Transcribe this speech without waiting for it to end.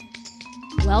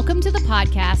Welcome to the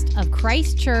podcast of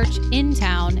Christ Church in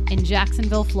Town in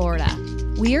Jacksonville, Florida.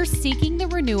 We are seeking the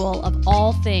renewal of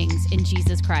all things in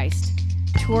Jesus Christ.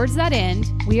 Towards that end,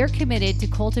 we are committed to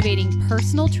cultivating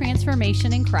personal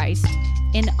transformation in Christ,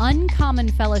 an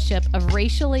uncommon fellowship of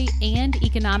racially and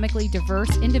economically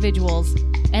diverse individuals,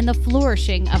 and the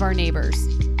flourishing of our neighbors.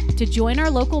 To join our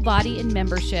local body in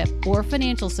membership or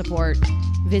financial support,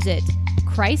 visit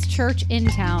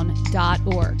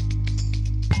christchurchintown.org.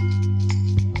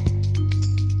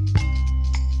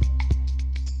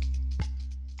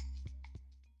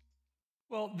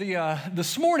 Well,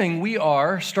 this morning we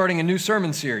are starting a new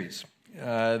sermon series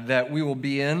that we will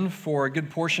be in for a good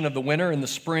portion of the winter and the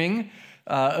spring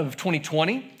of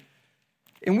 2020.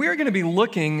 And we are going to be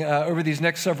looking over these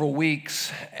next several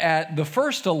weeks at the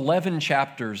first 11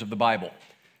 chapters of the Bible,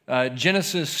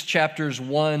 Genesis chapters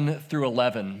 1 through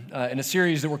 11, in a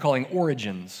series that we're calling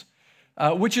Origins,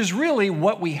 which is really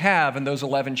what we have in those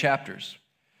 11 chapters.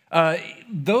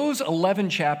 Those 11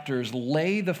 chapters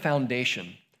lay the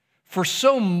foundation for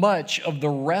so much of the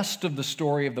rest of the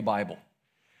story of the Bible.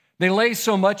 They lay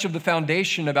so much of the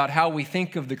foundation about how we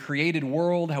think of the created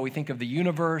world, how we think of the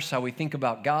universe, how we think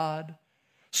about God.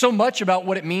 So much about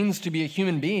what it means to be a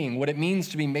human being, what it means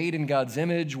to be made in God's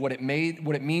image, what it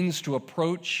means to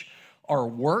approach our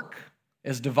work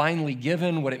as divinely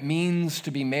given, what it means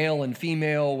to be male and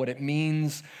female, what it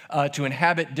means to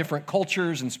inhabit different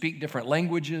cultures and speak different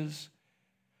languages.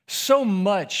 So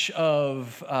much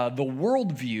of the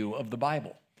worldview of the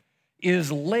Bible is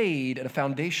laid at a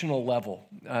foundational level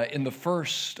in the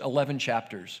first 11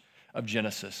 chapters of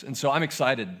Genesis. And so I'm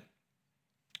excited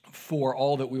for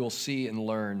all that we will see and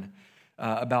learn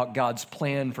about God's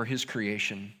plan for his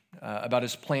creation, about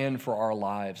his plan for our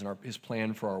lives and his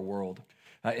plan for our world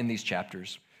in these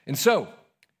chapters. And so,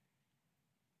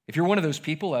 if you're one of those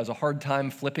people who has a hard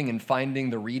time flipping and finding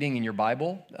the reading in your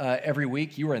Bible every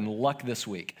week, you are in luck this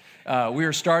week. We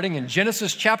are starting in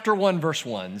Genesis chapter 1, verse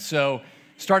 1. So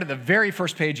start at the very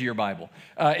first page of your Bible.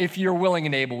 If you're willing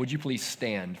and able, would you please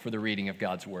stand for the reading of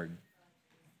God's word?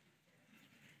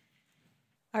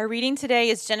 Our reading today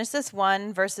is Genesis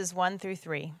 1, verses 1 through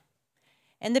 3.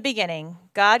 In the beginning,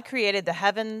 God created the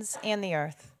heavens and the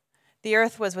earth. The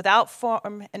earth was without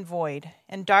form and void,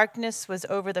 and darkness was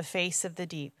over the face of the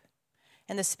deep.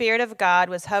 And the Spirit of God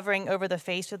was hovering over the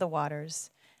face of the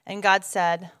waters. And God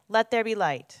said, "Let there be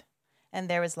light." And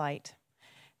there was light.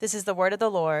 This is the word of the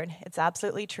Lord. It's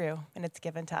absolutely true, and it's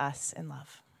given to us in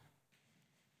love.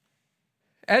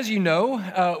 As you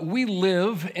know, we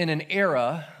live in an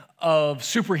era of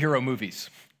superhero movies,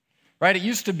 right? It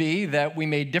used to be that we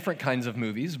made different kinds of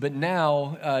movies, but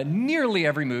now nearly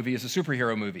every movie is a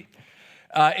superhero movie.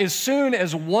 As soon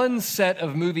as one set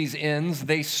of movies ends,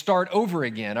 they start over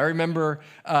again. I remember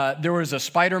there was a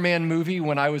Spider-Man movie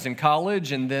when I was in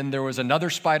college, and then there was another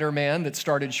Spider-Man that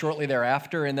started shortly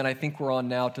thereafter, and then I think we're on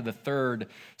now to the third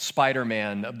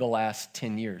Spider-Man of the last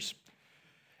 10 years.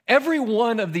 Every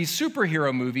one of these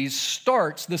superhero movies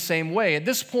starts the same way. At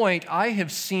this point, I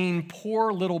have seen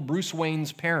poor little Bruce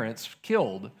Wayne's parents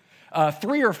killed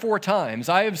 3 or 4 times.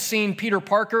 I have seen Peter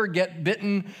Parker get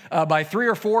bitten by 3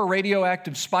 or 4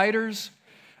 radioactive spiders.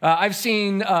 I've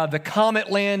seen the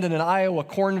comet land in an Iowa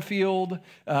cornfield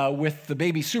with the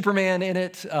baby Superman in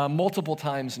it multiple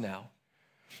times now.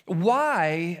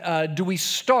 Why do we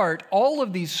start all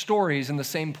of these stories in the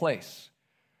same place?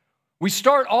 We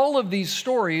start all of these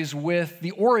stories with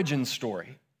the origin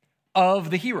story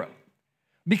of the hero.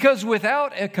 Because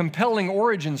without a compelling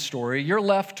origin story, you're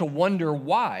left to wonder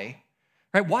why.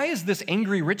 Right? Why is this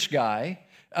angry rich guy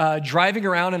driving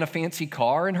around in a fancy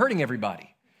car and hurting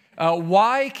everybody?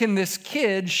 Why can this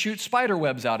kid shoot spider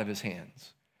webs out of his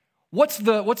hands? What's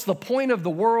the point of the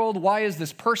world? Why is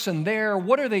this person there?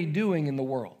 What are they doing in the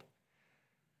world?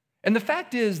 And the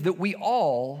fact is that we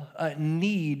all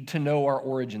need to know our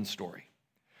origin story.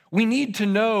 We need to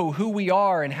know who we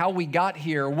are and how we got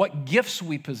here, what gifts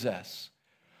we possess.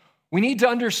 We need to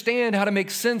understand how to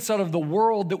make sense out of the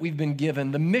world that we've been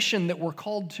given, the mission that we're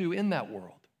called to in that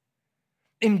world.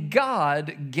 And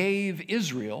God gave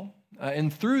Israel,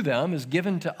 and through them is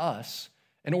given to us,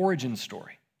 an origin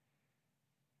story.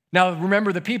 Now,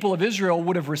 remember, the people of Israel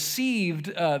would have received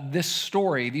this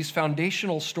story, these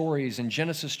foundational stories in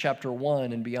Genesis chapter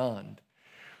 1 and beyond.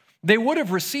 They would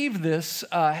have received this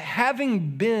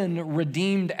having been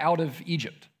redeemed out of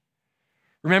Egypt.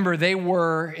 Remember, they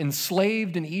were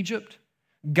enslaved in Egypt.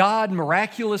 God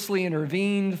miraculously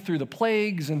intervened through the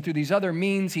plagues and through these other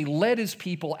means. He led his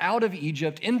people out of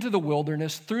Egypt into the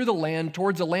wilderness, through the land,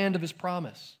 towards the land of his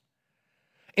promise.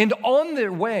 And on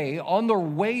their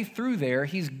way through there,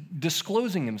 he's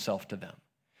disclosing himself to them.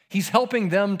 He's helping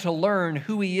them to learn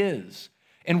who he is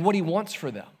and what he wants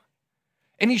for them.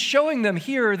 And he's showing them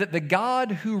here that the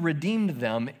God who redeemed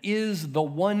them is the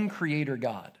one creator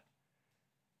God.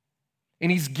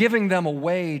 And he's giving them a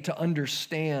way to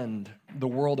understand the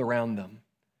world around them,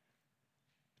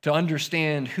 to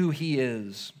understand who he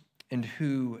is and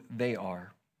who they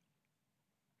are.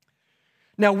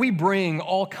 Now, we bring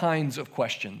all kinds of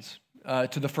questions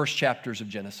to the first chapters of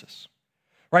Genesis.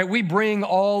 Right, we bring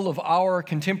all of our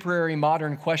contemporary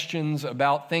modern questions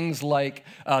about things like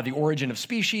the origin of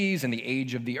species and the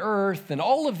age of the earth and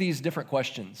all of these different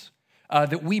questions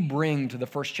that we bring to the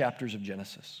first chapters of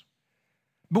Genesis.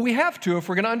 But we have to, if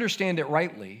we're going to understand it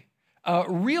rightly,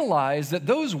 realize that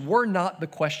those were not the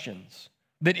questions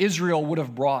that Israel would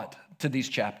have brought to these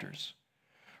chapters.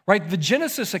 Right, the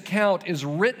Genesis account is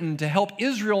written to help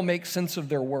Israel make sense of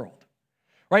their world.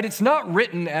 Right, it's not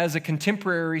written as a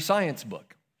contemporary science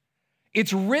book.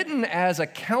 It's written as a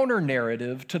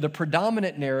counter-narrative to the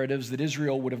predominant narratives that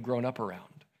Israel would have grown up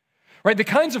around. Right? The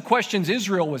kinds of questions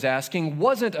Israel was asking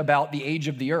wasn't about the age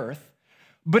of the earth,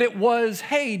 but it was,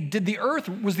 hey,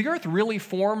 was the earth really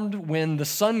formed when the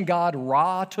sun god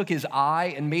Ra took his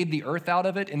eye and made the earth out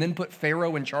of it and then put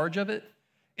Pharaoh in charge of it?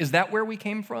 Is that where we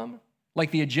came from?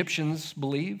 Like the Egyptians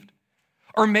believed?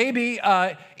 Or maybe,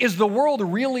 is the world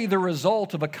really the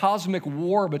result of a cosmic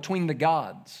war between the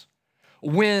gods?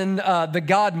 When the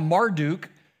god Marduk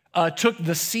took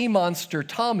the sea monster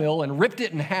Tamil and ripped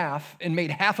it in half and made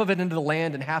half of it into the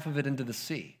land and half of it into the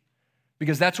sea,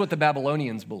 because that's what the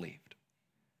Babylonians believed.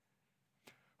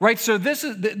 Right, so this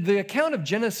is the account of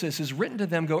Genesis is written to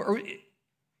them, or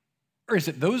is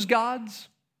it those gods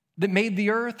that made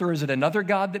the earth, or is it another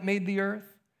God that made the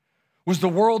earth? Was the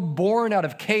world born out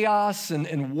of chaos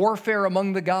and warfare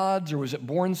among the gods, or was it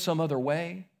born some other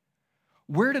way?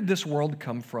 Where did this world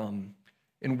come from?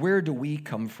 And where do we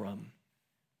come from?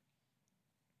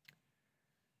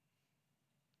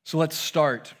 So let's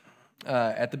start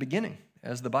at the beginning,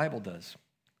 as the Bible does.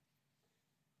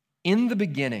 In the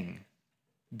beginning,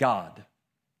 God.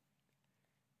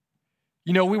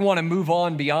 You know, we want to move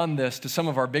on beyond this to some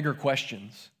of our bigger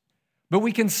questions, but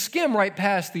we can skim right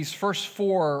past these first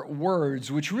four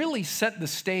words, which really set the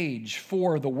stage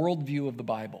for the worldview of the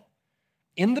Bible.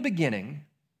 In the beginning,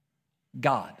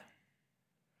 God.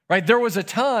 Right? There was a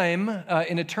time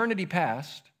in eternity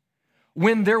past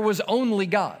when there was only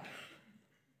God.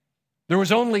 There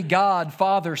was only God,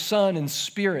 Father, Son, and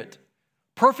Spirit,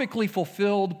 perfectly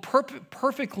fulfilled,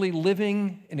 perfectly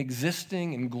living and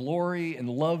existing in glory and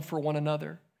love for one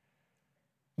another.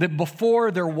 That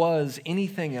before there was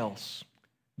anything else,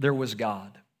 there was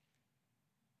God.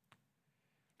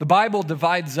 The Bible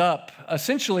divides up,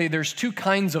 essentially, there's two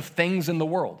kinds of things in the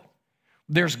world.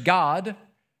 There's God,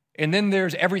 and then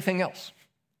there's everything else.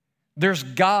 There's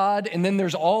God, and then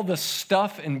there's all the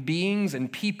stuff and beings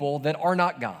and people that are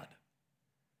not God.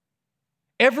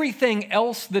 Everything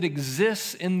else that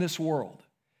exists in this world,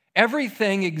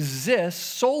 everything exists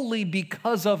solely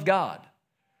because of God,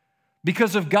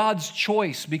 because of God's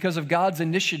choice, because of God's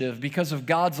initiative, because of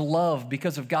God's love,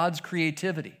 because of God's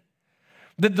creativity.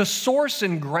 That the source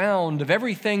and ground of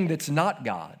everything that's not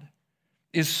God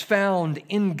is found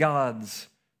in God's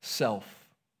self.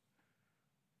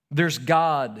 There's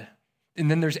God,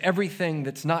 and then there's everything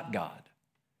that's not God.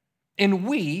 And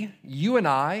we, you and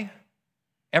I,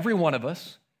 every one of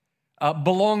us,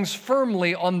 belongs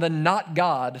firmly on the not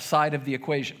God side of the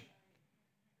equation.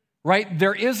 Right?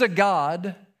 There is a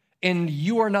God, and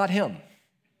you are not him.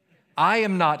 I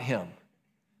am not him.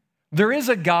 There is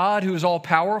a God who is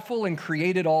all-powerful and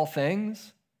created all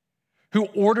things, who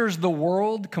orders the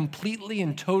world completely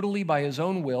and totally by his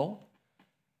own will,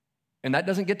 and that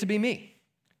doesn't get to be me.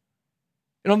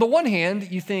 And on the one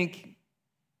hand, you think,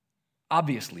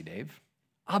 obviously, Dave,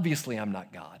 obviously I'm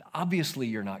not God. Obviously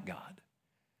you're not God.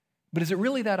 But is it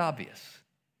really that obvious?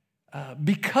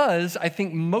 Because I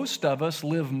think most of us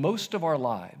live most of our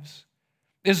lives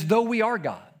as though we are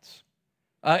gods,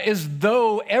 as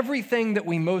though everything that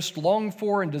we most long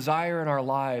for and desire in our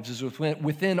lives is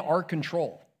within our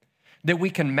control, that we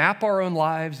can map our own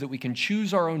lives, that we can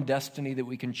choose our own destiny, that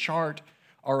we can chart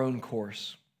our own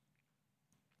course.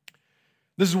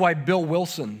 This is why Bill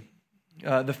Wilson,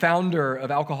 the founder of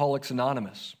Alcoholics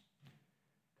Anonymous,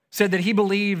 said that he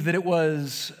believed that it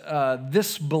was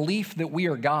this belief that we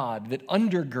are God that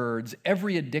undergirds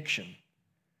every addiction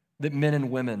that men and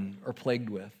women are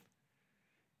plagued with.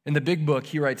 In the big book,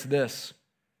 he writes this: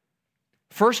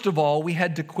 first of all, we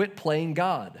had to quit playing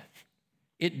God.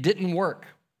 It didn't work.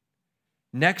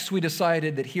 Next, we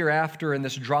decided that hereafter in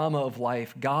this drama of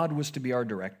life, God was to be our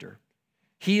director.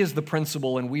 He is the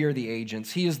principal and we are the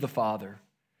agents. He is the Father.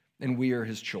 and we are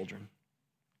his children.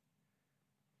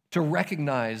 To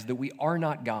recognize that we are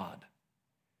not God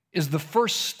is the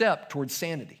first step towards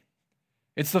sanity.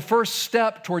 It's the first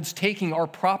step towards taking our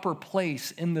proper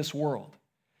place in this world,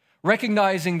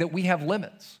 recognizing that we have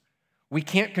limits. We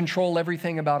can't control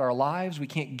everything about our lives. We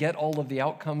can't get all of the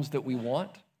outcomes that we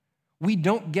want. We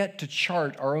don't get to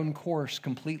chart our own course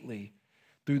completely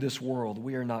through this world.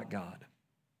 We are not God.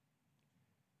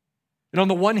 And on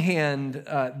the one hand,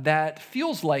 that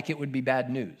feels like it would be bad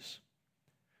news,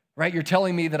 right? You're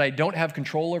telling me that I don't have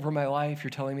control over my life.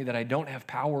 You're telling me that I don't have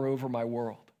power over my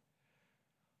world.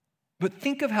 But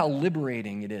think of how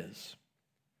liberating it is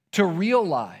to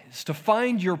realize, to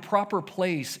find your proper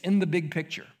place in the big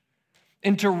picture,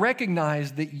 and to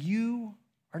recognize that you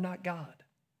are not God.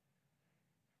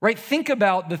 Right? Think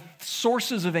about the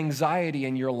sources of anxiety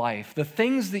in your life, the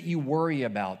things that you worry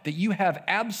about, that you have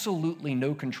absolutely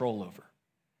no control over.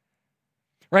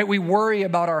 Right? We worry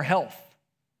about our health.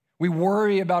 We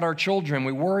worry about our children.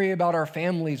 We worry about our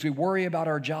families. We worry about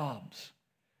our jobs.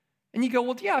 And you go,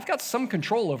 well, yeah, I've got some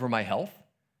control over my health.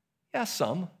 Yeah,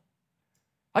 some.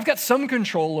 I've got some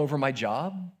control over my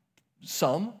job.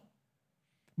 Some.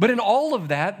 But in all of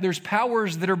that, there's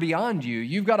powers that are beyond you.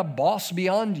 You've got a boss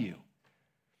beyond you.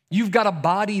 You've got a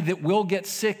body that will get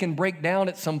sick and break down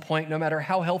at some point, no matter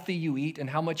how healthy you eat and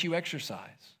how much you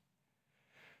exercise.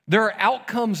 There are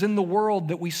outcomes in the world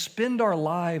that we spend our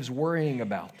lives worrying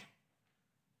about,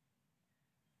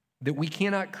 that we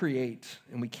cannot create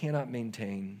and we cannot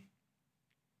maintain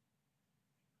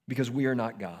because we are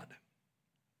not God.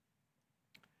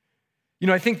 You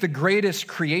know, I think the greatest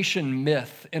creation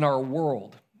myth in our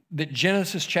world that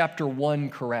Genesis chapter 1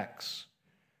 corrects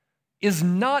is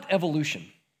not evolution,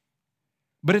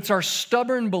 but it's our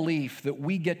stubborn belief that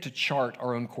we get to chart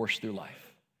our own course through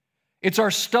life. It's our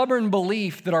stubborn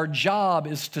belief that our job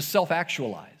is to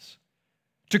self-actualize,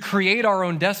 to create our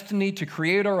own destiny, to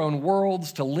create our own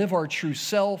worlds, to live our true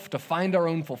self, to find our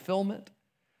own fulfillment.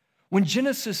 When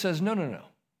Genesis says, no.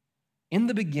 In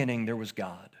the beginning, there was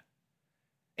God.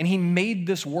 And he made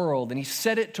this world, and he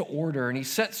set it to order, and he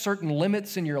set certain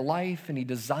limits in your life, and he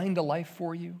designed a life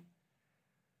for you.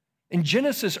 And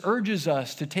Genesis urges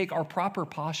us to take our proper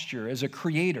posture as a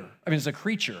creature,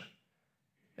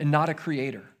 and not a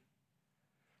creator.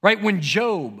 Right? When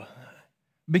Job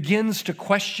begins to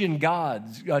question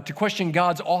God's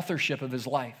authorship of his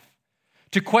life,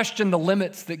 to question the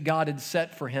limits that God had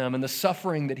set for him and the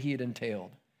suffering that he had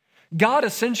entailed, God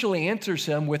essentially answers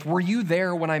him with, were you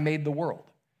there when I made the world?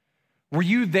 Were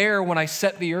you there when I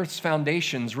set the earth's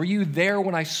foundations? Were you there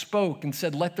when I spoke and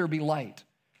said, let there be light?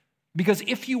 Because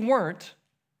if you weren't,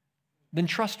 then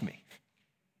trust me.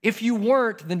 If you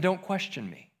weren't, then don't question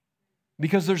me.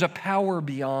 Because there's a power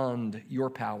beyond your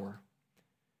power.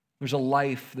 There's a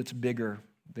life that's bigger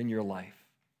than your life.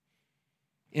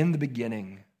 In the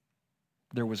beginning,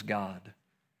 there was God.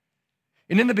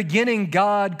 And in the beginning,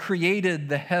 God created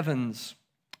the heavens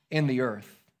and the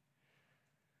earth.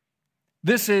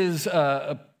 This is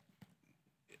an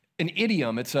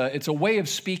idiom. It's a way of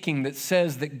speaking that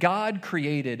says that God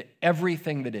created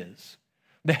everything that is,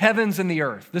 the heavens and the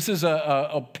earth. This is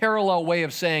a parallel way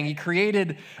of saying he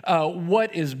created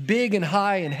what is big and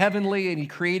high and heavenly, and he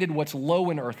created what's low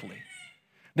and earthly.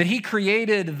 That he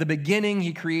created the beginning,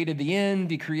 he created the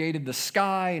end, he created the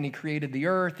sky, and he created the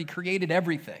earth. He created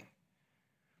everything.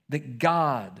 That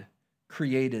God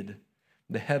created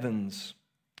the heavens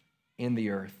and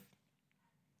the earth.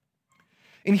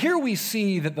 And here we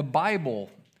see that the Bible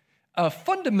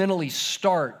fundamentally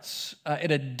starts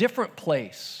at a different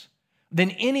place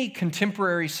than any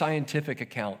contemporary scientific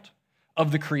account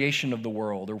of the creation of the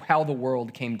world or how the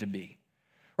world came to be.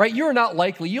 Right? You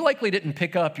likely didn't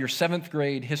pick up your 7th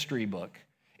grade history book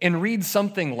and read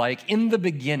something like, in the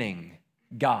beginning,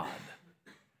 God.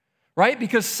 Right?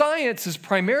 Because science is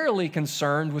primarily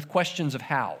concerned with questions of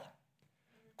how,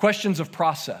 questions of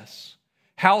process,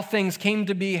 how things came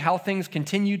to be, how things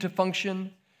continue to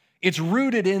function. It's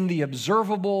rooted in the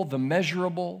observable, the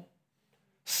measurable.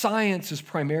 Science is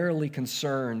primarily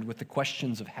concerned with the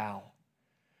questions of how.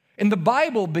 And the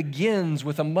Bible begins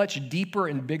with a much deeper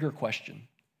and bigger question.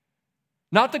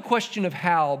 Not the question of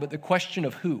how, but the question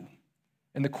of who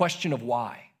and the question of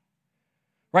why.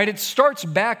 Right? It starts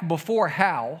back before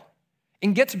how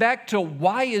and gets back to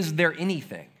why is there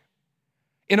anything?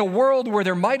 In a world where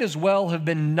there might as well have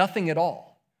been nothing at all,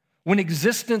 when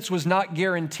existence was not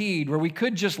guaranteed, where we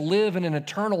could just live in an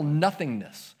eternal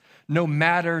nothingness, no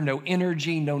matter, no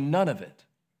energy, no none of it.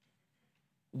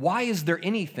 Why is there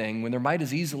anything when there might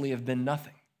as easily have been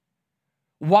nothing?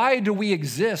 Why do we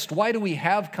exist? Why do we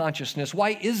have consciousness?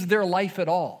 Why is there life at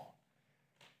all?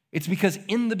 It's because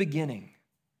in the beginning,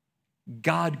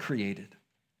 God created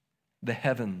the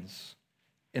heavens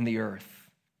and the earth.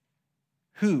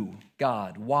 Who?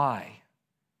 God. Why?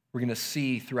 We're going to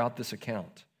see throughout this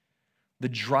account the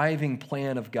driving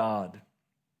plan of God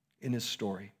in his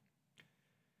story.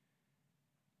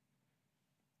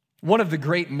 One of the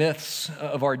great myths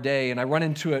of our day, and I run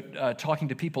into it talking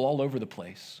to people all over the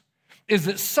place, is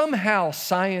that somehow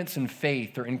science and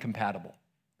faith are incompatible,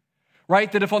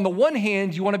 right? That if on the one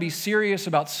hand you want to be serious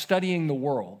about studying the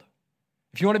world,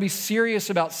 if you want to be serious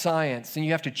about science, then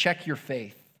you have to check your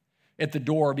faith at the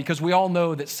door because we all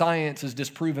know that science is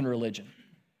disproven religion.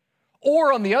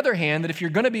 Or on the other hand, that if you're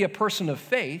going to be a person of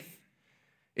faith,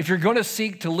 if you're going to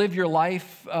seek to live your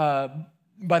life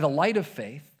by the light of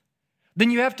faith,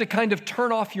 then you have to kind of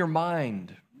turn off your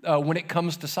mind when it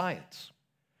comes to science,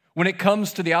 when it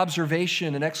comes to the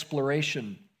observation and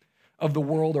exploration of the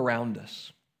world around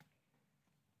us.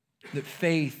 That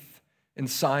faith and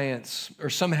science are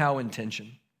somehow in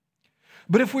tension.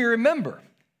 But if we remember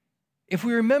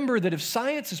that if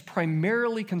science is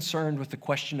primarily concerned with the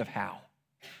question of how,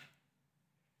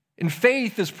 and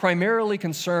faith is primarily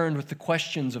concerned with the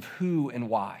questions of who and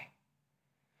why,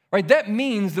 right? That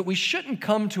means that we shouldn't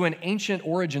come to an ancient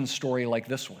origin story like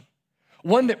this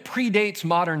one that predates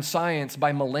modern science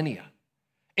by millennia,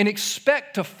 and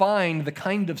expect to find the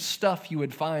kind of stuff you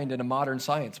would find in a modern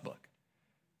science book.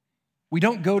 We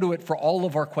don't go to it for all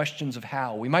of our questions of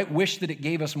how. We might wish that it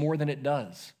gave us more than it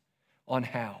does on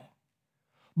how.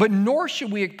 But nor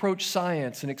should we approach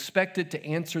science and expect it to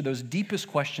answer those deepest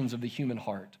questions of the human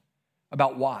heart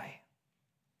about why,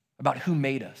 about who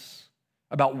made us,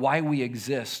 about why we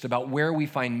exist, about where we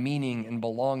find meaning and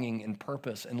belonging and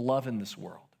purpose and love in this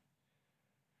world.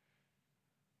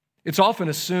 It's often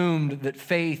assumed that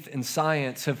faith and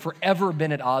science have forever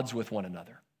been at odds with one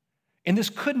another. And this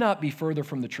could not be further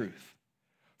from the truth.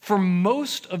 For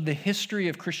most of the history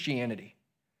of Christianity,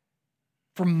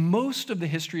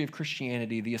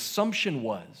 the assumption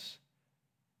was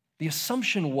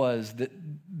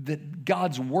that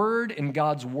God's word and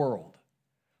God's world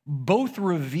both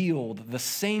revealed the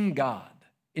same God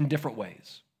in different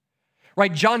ways.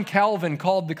 Right? John Calvin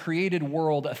called the created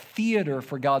world a theater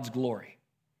for God's glory.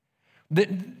 That,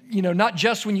 not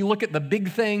just when you look at the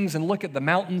big things and look at the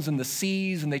mountains and the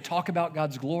seas and they talk about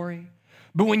God's glory,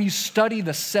 but when you study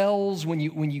the cells, when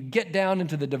you get down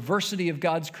into the diversity of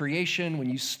God's creation, when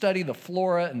you study the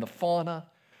flora and the fauna,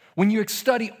 when you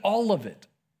study all of it,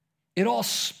 it all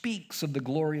speaks of the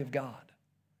glory of God.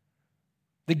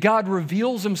 That God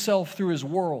reveals himself through his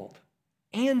world,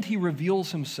 and he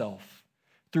reveals himself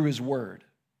through his word.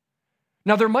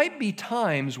 Now, there might be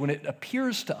times when it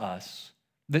appears to us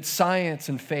that science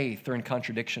and faith are in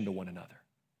contradiction to one another.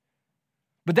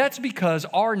 But that's because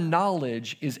our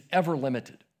knowledge is ever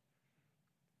limited,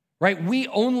 right? We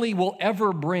only will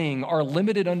ever bring our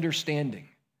limited understanding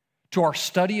to our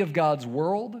study of God's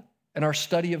world and our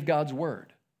study of God's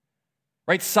word,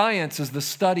 right? Science is the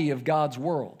study of God's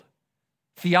world.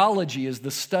 Theology is the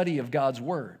study of God's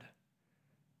word.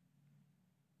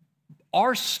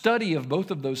 Our study of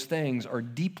both of those things are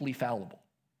deeply fallible,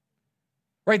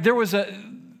 right?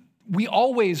 We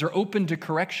always are open to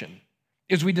correction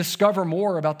as we discover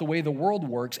more about the way the world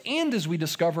works and as we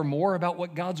discover more about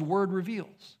what God's word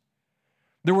reveals.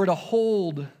 That we're to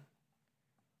hold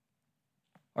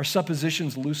our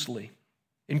suppositions loosely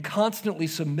and constantly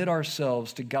submit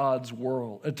ourselves to God's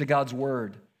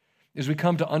word as we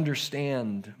come to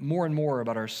understand more and more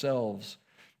about ourselves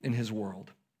in his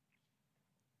world.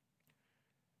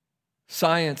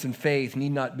 Science and faith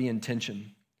need not be in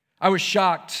tension. I was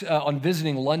shocked on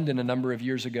visiting London a number of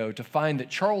years ago to find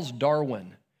that Charles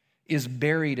Darwin is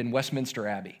buried in Westminster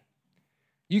Abbey.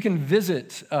 You can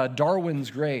visit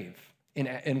Darwin's grave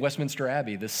in Westminster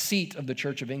Abbey, the seat of the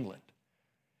Church of England.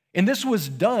 And this was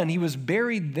done, he was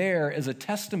buried there as a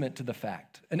testament to the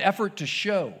fact, an effort to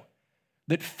show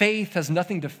that faith has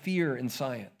nothing to fear in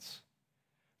science,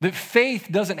 that faith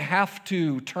doesn't have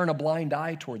to turn a blind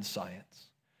eye towards science,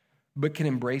 but can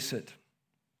embrace it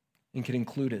and can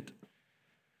include it.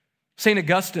 St.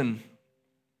 Augustine,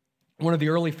 one of the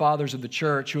early fathers of the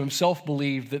church, who himself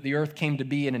believed that the earth came to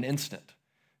be in an instant,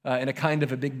 in a kind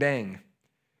of a big bang,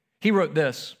 he wrote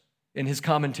this in his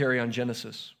commentary on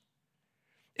Genesis.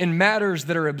 In matters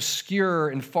that are obscure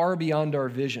and far beyond our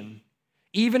vision,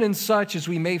 even in such as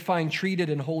we may find treated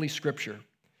in Holy Scripture,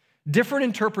 different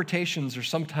interpretations are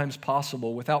sometimes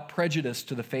possible without prejudice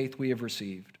to the faith we have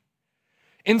received.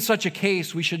 In such a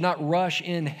case, we should not rush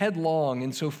in headlong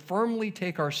and so firmly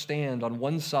take our stand on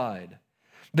one side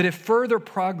that if further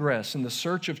progress in the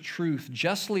search of truth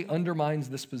justly undermines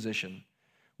this position,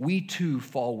 we too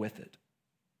fall with it.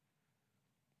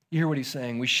 You hear what he's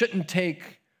saying? We shouldn't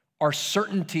take our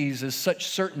certainties as such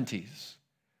certainties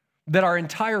that our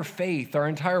entire faith, our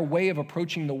entire way of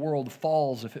approaching the world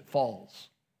falls if it falls.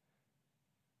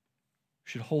 We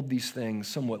should hold these things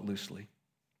somewhat loosely.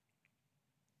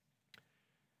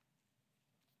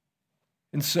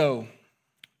 And so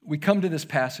we come to this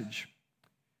passage.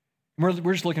 We're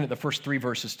just looking at the first 3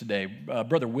 verses today.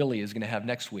 Brother Willie is going to have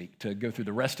next week to go through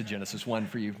the rest of Genesis 1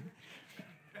 for you.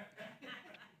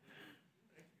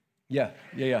 Yeah.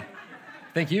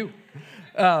 Thank you.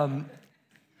 But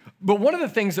one of the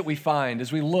things that we find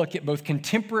as we look at both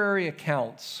contemporary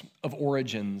accounts of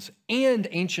origins and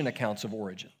ancient accounts of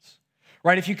origins,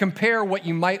 right? If you compare what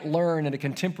you might learn in a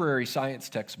contemporary science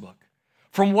textbook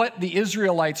from what the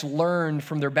Israelites learned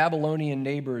from their Babylonian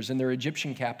neighbors and their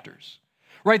Egyptian captors,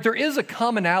 right? There is a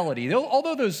commonality.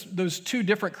 Although those 2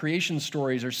 different creation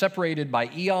stories are separated by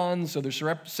eons, so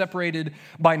they're separated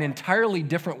by an entirely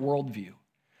different worldview,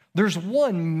 there's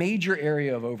one major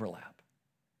area of overlap.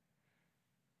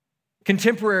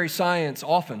 Contemporary science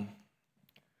often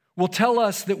will tell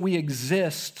us that we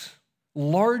exist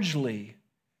largely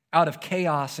out of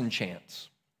chaos and chance,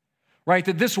 right?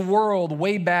 That this world,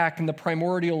 way back in the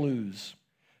primordial ooze,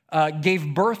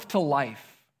 gave birth to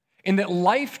life, and that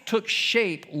life took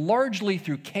shape largely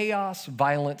through chaos,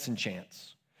 violence, and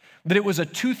chance. That it was a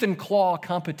tooth and claw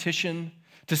competition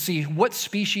to see what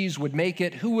species would make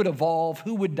it, who would evolve,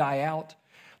 who would die out.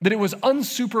 That it was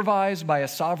unsupervised by a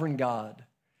sovereign God,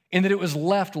 and that it was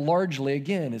left largely,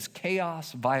 again, as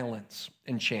chaos, violence,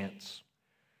 and chance.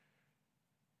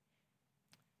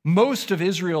 Most of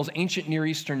Israel's ancient Near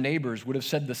Eastern neighbors would have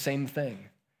said the same thing.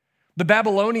 The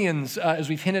Babylonians, as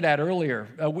we've hinted at earlier,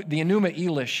 the Enuma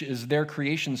Elish is their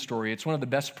creation story. It's one of the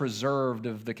best preserved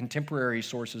of the contemporary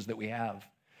sources that we have.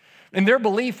 And their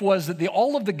belief was that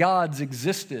all of the gods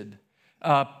existed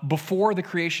before the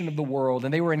creation of the world,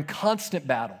 and they were in constant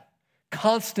battle,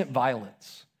 constant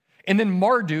violence. And then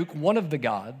Marduk, one of the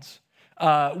gods,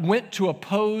 went to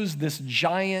oppose this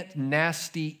giant,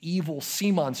 nasty, evil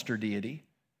sea monster deity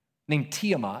named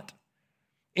Tiamat.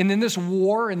 And in this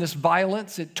war and this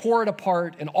violence, it tore it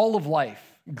apart, and all of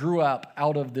life grew up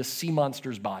out of this sea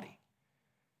monster's body.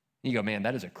 You go, man,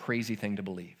 that is a crazy thing to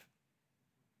believe.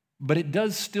 But it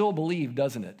does still believe,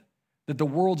 doesn't it, that the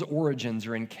world's origins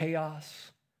are in chaos,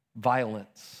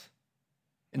 violence,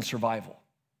 and survival.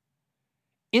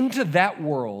 Into that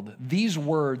world, these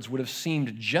words would have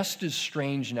seemed just as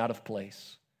strange and out of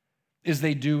place as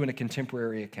they do in a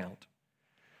contemporary account.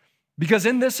 Because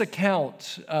in this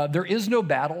account, there is no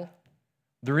battle,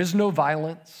 there is no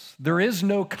violence, there is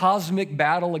no cosmic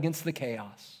battle against the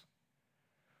chaos.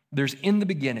 There's in the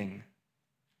beginning,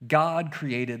 God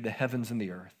created the heavens and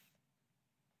the earth.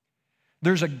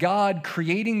 There's a God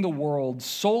creating the world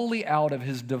solely out of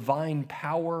his divine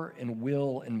power and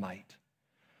will and might.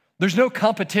 There's no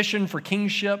competition for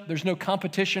kingship. There's no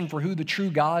competition for who the true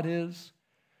God is.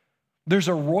 There's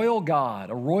a royal God,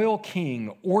 a royal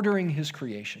king ordering his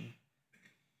creation.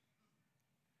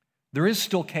 There is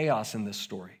still chaos in this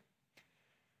story.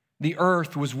 The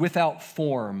earth was without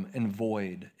form and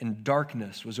void, and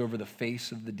darkness was over the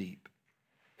face of the deep.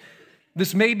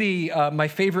 This may be my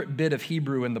favorite bit of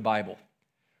Hebrew in the Bible,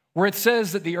 where it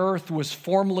says that the earth was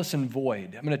formless and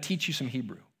void. I'm going to teach you some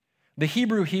Hebrew. The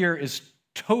Hebrew here is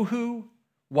tohu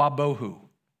wabohu.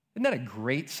 Isn't that a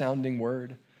great sounding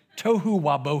word? Tohu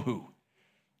wabohu.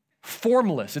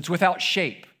 Formless, it's without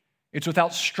shape, it's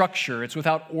without structure, it's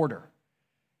without order.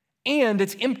 And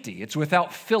it's empty, it's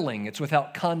without filling, it's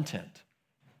without content.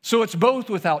 So it's both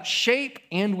without shape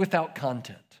and without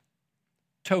content.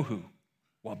 Tohu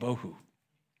wabohu.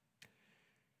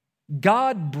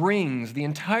 God brings the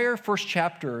entire first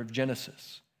chapter of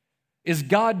Genesis is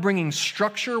God bringing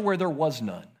structure where there was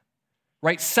none,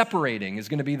 right? Separating is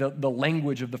going to be the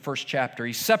language of the first chapter.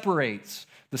 He separates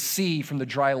the sea from the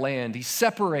dry land. He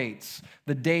separates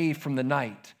the day from the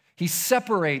night. He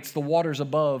separates the waters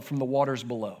above from the waters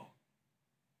below.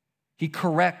 He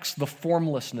corrects the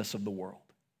formlessness of the world.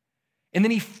 And then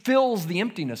he fills the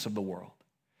emptiness of the world,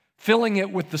 filling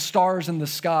it with the stars in the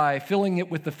sky, filling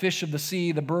it with the fish of the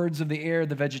sea, the birds of the air,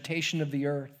 the vegetation of the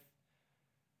earth.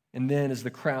 And then as the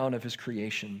crown of his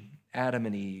creation, Adam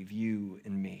and Eve, you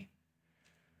and me.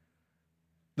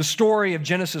 The story of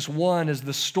Genesis 1 is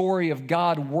the story of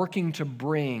God working to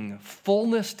bring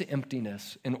fullness to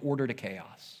emptiness and order to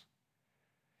chaos.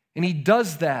 And he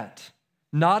does that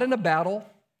not in a battle,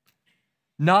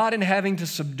 not in having to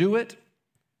subdue it.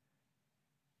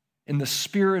 And the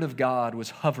Spirit of God was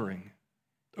hovering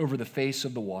over the face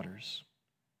of the waters.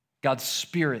 God's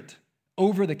Spirit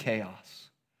over the chaos,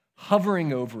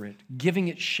 hovering over it, giving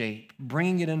it shape,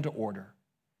 bringing it into order.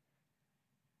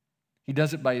 He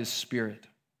does it by his Spirit,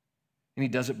 and he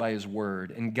does it by his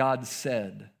word. And God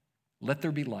said, "Let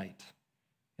there be light,"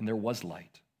 and there was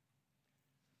light.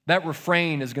 That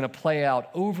refrain is going to play out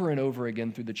over and over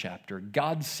again through the chapter.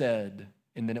 God said,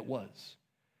 and then it was.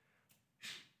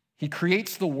 He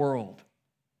creates the world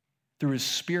through his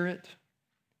Spirit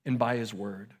and by his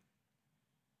word.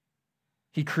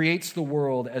 He creates the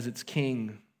world as its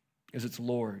king, as its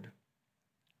Lord.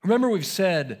 Remember, we've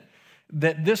said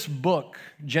that this book,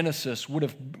 Genesis, would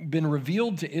have been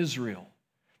revealed to Israel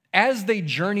as they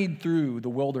journeyed through the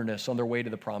wilderness on their way to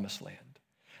the promised land,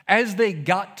 as they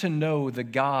got to know the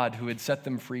God who had set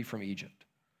them free from Egypt.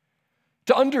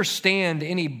 To understand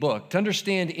any book, to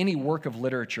understand any work of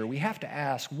literature, we have to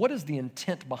ask, what is the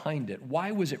intent behind it?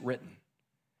 Why was it written?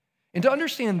 And to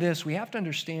understand this, we have to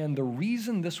understand the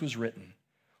reason this was written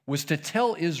was to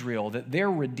tell Israel that their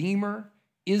Redeemer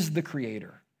is the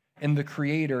Creator, and the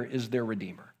Creator is their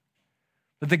Redeemer.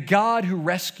 That the God who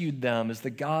rescued them is the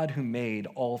God who made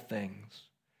all things.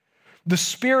 The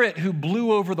Spirit who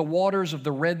blew over the waters of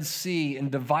the Red Sea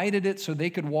and divided it so they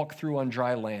could walk through on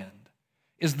dry land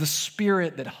is the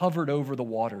Spirit that hovered over the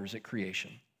waters at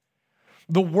creation.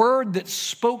 The Word that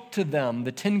spoke to them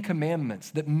the 10 Commandments,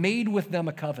 that made with them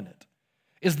a covenant,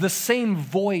 is the same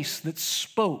voice that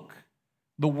spoke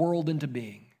the world into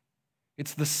being.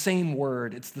 It's the same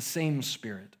Word, it's the same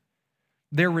Spirit.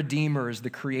 Their Redeemer is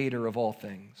the Creator of all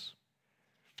things.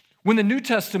 When the New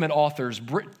Testament authors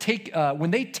when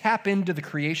they tap into the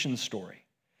creation story,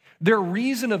 their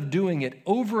reason of doing it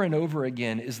over and over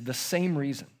again is the same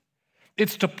reason.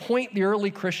 It's to point the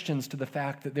early Christians to the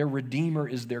fact that their Redeemer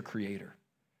is their Creator.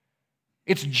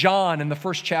 It's John in the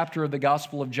first chapter of the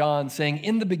Gospel of John saying,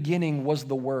 "In the beginning was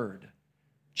the Word,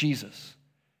 Jesus.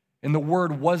 And the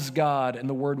Word was God, and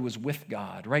the Word was with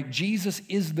God," right? Jesus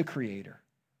is the Creator.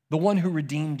 The one who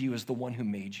redeemed you is the one who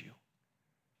made you.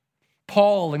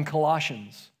 Paul in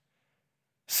Colossians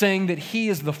saying that he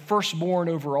is the firstborn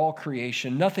over all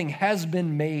creation. Nothing has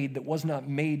been made that was not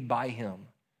made by him.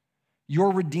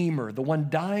 Your Redeemer, the one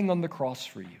dying on the cross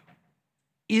for you,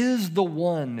 is the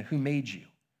one who made you.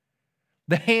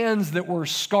 The hands that were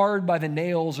scarred by the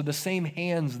nails are the same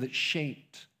hands that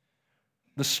shaped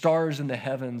the stars in the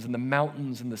heavens and the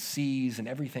mountains and the seas and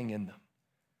everything in them.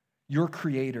 Your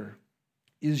Creator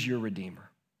is your Redeemer.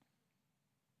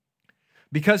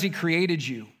 Because he created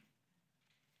you,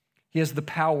 he has the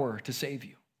power to save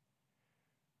you.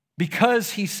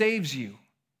 Because he saves you,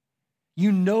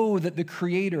 you know that the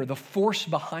Creator, the force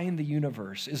behind the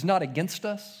universe, is not against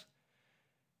us.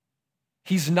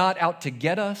 He's not out to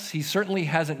get us. He certainly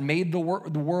hasn't made the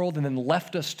world and then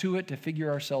left us to it to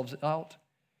figure ourselves out.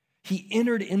 He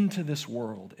entered into this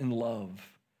world in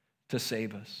love to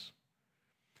save us.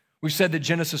 We've said that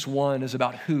Genesis 1 is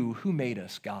about who made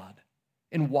us, God,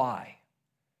 and why.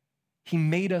 He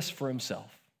made us for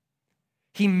himself.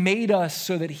 He made us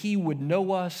so that he would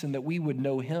know us and that we would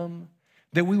know him,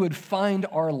 that we would find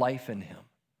our life in him.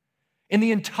 In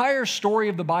the entire story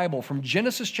of the Bible, from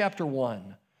Genesis chapter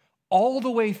 1 all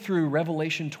the way through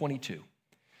Revelation 22,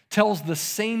 tells the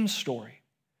same story,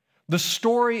 the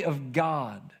story of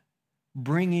God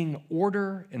bringing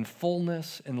order and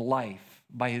fullness and life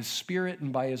by his Spirit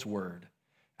and by his word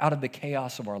out of the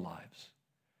chaos of our lives.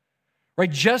 Right?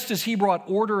 Just as he brought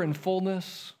order and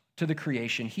fullness to the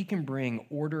creation, he can bring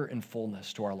order and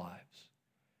fullness to our lives.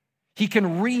 He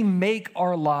can remake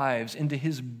our lives into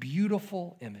his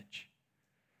beautiful image.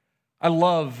 I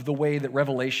love the way that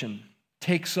Revelation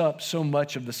takes up so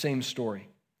much of the same story.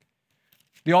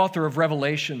 The author of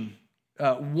Revelation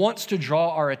wants to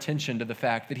draw our attention to the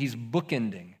fact that he's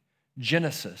bookending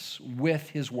Genesis with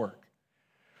his work.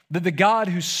 That the God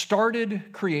who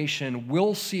started creation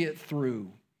will see it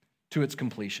through to its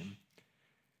completion.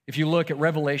 If you look at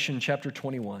Revelation chapter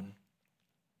 21,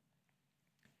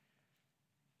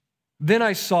 then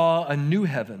I saw a new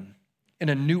heaven and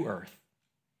a new earth.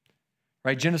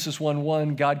 Right? Genesis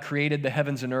 1:1, God created the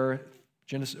heavens and earth.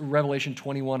 Revelation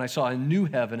 21, I saw a new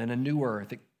heaven and a new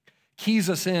earth. It keys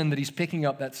us in that he's picking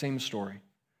up that same story.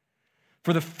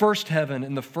 For the first heaven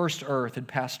and the first earth had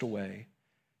passed away,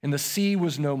 and the sea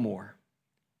was no more.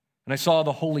 And I saw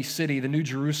the holy city, the new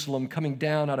Jerusalem, coming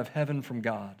down out of heaven from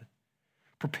God,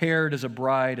 prepared as a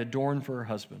bride adorned for her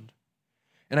husband.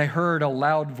 And I heard a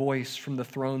loud voice from the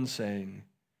throne saying,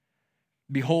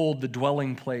 "Behold, the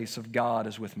dwelling place of God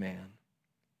is with man.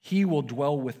 He will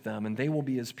dwell with them, and they will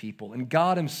be his people, and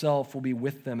God himself will be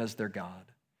with them as their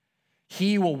God.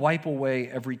 He will wipe away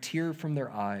every tear from their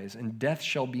eyes, and death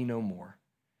shall be no more.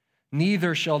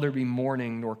 Neither shall there be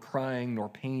mourning, nor crying, nor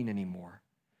pain anymore,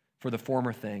 for the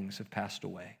former things have passed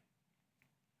away."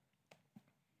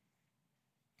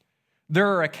 There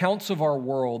are accounts of our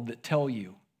world that tell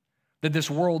you that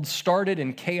this world started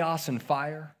in chaos and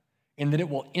fire and that it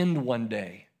will end one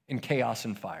day in chaos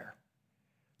and fire.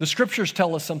 The scriptures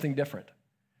tell us something different,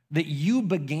 that you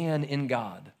began in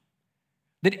God,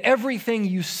 that everything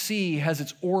you see has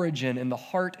its origin in the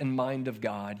heart and mind of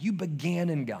God. You began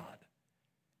in God,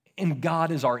 and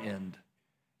God is our end.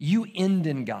 You end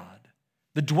in God.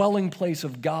 The dwelling place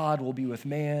of God will be with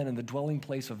man, and the dwelling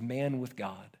place of man with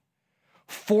God.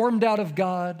 Formed out of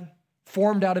God,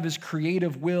 formed out of his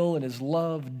creative will and his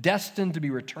love, destined to be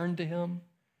returned to him.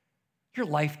 Your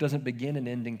life doesn't begin and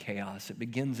end in chaos. It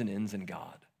begins and ends in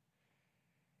God.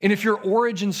 And if your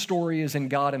origin story is in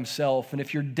God himself, and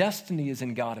if your destiny is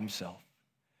in God himself,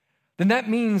 then that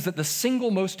means that the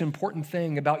single most important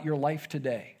thing about your life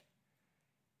today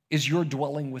is your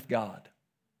dwelling with God,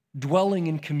 dwelling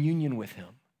in communion with him.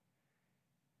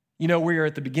 You know, we are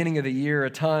at the beginning of the year,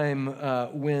 a time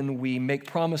when we make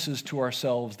promises to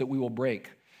ourselves that we will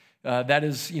break. That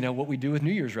is, what we do with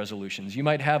New Year's resolutions. You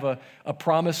might have a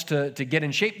promise to get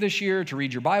in shape this year, to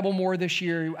read your Bible more this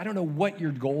year. I don't know what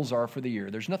your goals are for the year.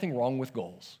 There's nothing wrong with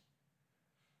goals.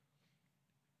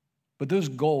 But those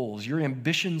goals, your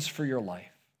ambitions for your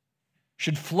life,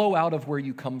 should flow out of where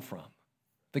you come from.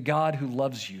 The God who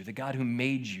loves you, the God who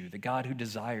made you, the God who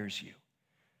desires you.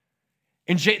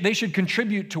 And they should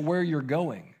contribute to where you're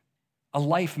going, a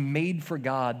life made for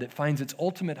God that finds its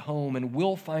ultimate home and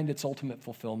will find its ultimate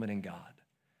fulfillment in God.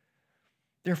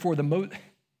 Therefore, the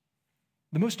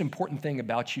most important thing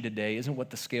about you today isn't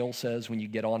what the scale says when you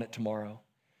get on it tomorrow.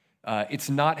 It's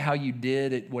not how you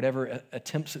did at whatever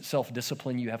attempts at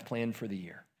self-discipline you have planned for the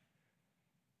year.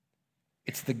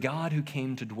 It's the God who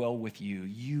came to dwell with you,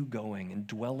 you going and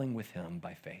dwelling with him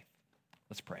by faith.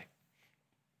 Let's pray.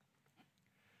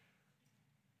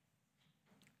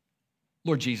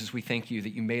 Lord Jesus, we thank you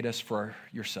that you made us for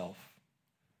yourself.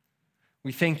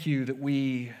 We thank you that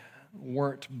we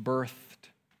weren't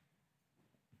birthed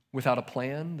without a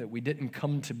plan, that we didn't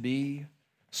come to be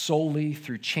solely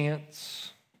through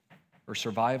chance or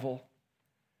survival.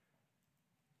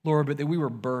 Lord, but that we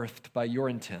were birthed by your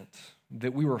intent,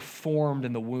 that we were formed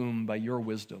in the womb by your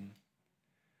wisdom,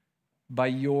 by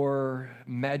your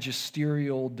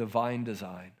magisterial divine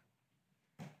design.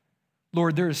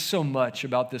 Lord, there is so much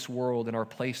about this world and our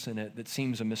place in it that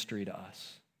seems a mystery to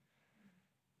us.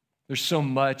 There's so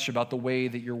much about the way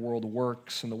that your world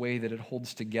works and the way that it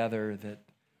holds together that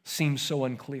seems so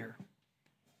unclear.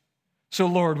 So,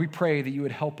 Lord, we pray that you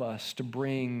would help us to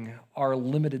bring our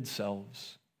limited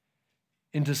selves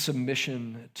into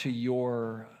submission to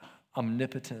your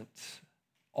omnipotent,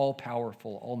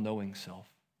 all-powerful, all-knowing self.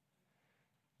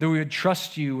 That we would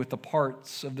trust you with the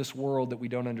parts of this world that we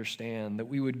don't understand, that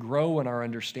we would grow in our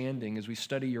understanding as we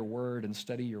study your word and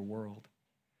study your world.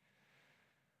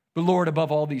 But Lord,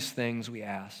 above all these things, we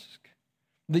ask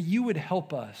that you would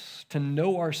help us to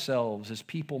know ourselves as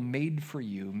people made for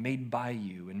you, made by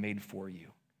you, and made for you.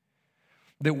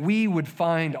 That we would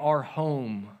find our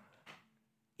home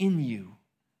in you.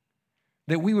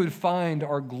 That we would find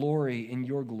our glory in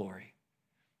your glory.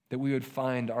 That we would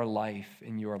find our life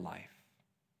in your life.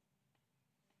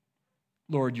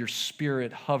 Lord, your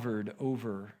Spirit hovered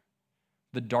over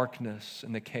the darkness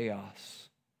and the chaos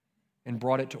and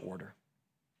brought it to order.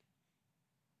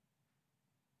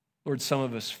 Lord, some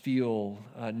of us feel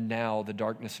now the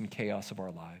darkness and chaos of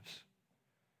our lives.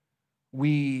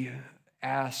 We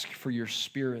ask for your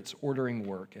Spirit's ordering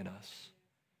work in us,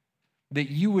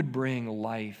 that you would bring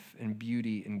life and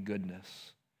beauty and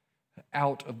goodness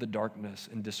out of the darkness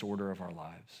and disorder of our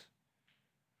lives.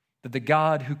 That the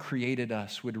God who created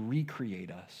us would recreate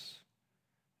us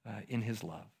in his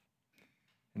love.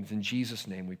 And it's in Jesus'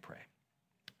 name we pray.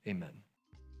 Amen.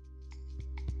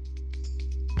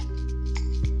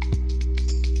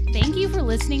 Thank you for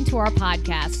listening to our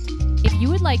podcast. If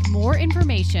you would like more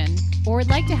information or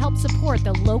would like to help support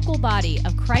the local body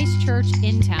of Christ Church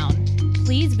in Town,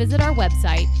 please visit our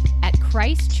website at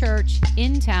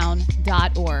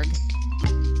christchurchintown.org.